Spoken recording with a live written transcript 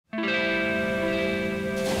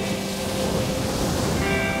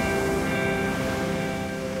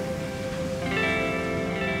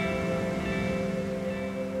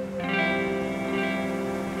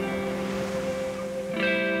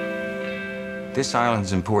This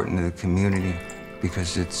island's important to the community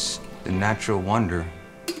because it's a natural wonder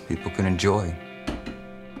people can enjoy.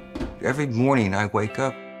 Every morning I wake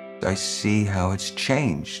up, I see how it's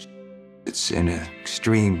changed. It's in an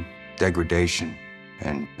extreme degradation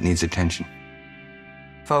and needs attention.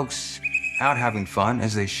 Folks out having fun,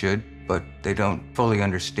 as they should, but they don't fully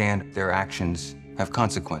understand their actions have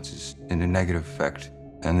consequences and a negative effect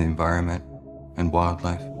on the environment and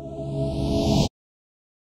wildlife.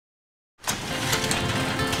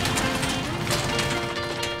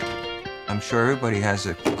 I'm sure everybody has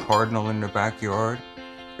a cardinal in their backyard,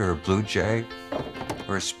 or a blue jay,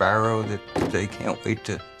 or a sparrow that they can't wait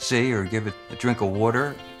to see or give it a drink of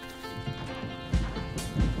water.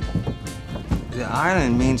 The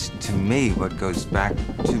island means to me what goes back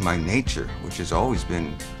to my nature, which has always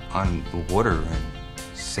been on the water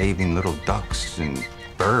and saving little ducks and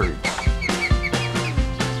birds.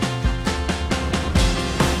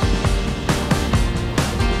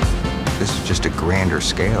 This is just a grander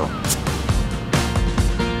scale.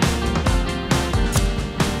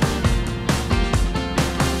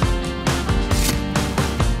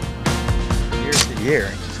 Year to year,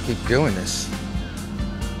 I just keep doing this.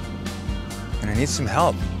 And I need some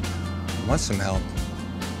help. I want some help.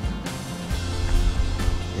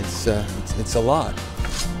 It's a lot.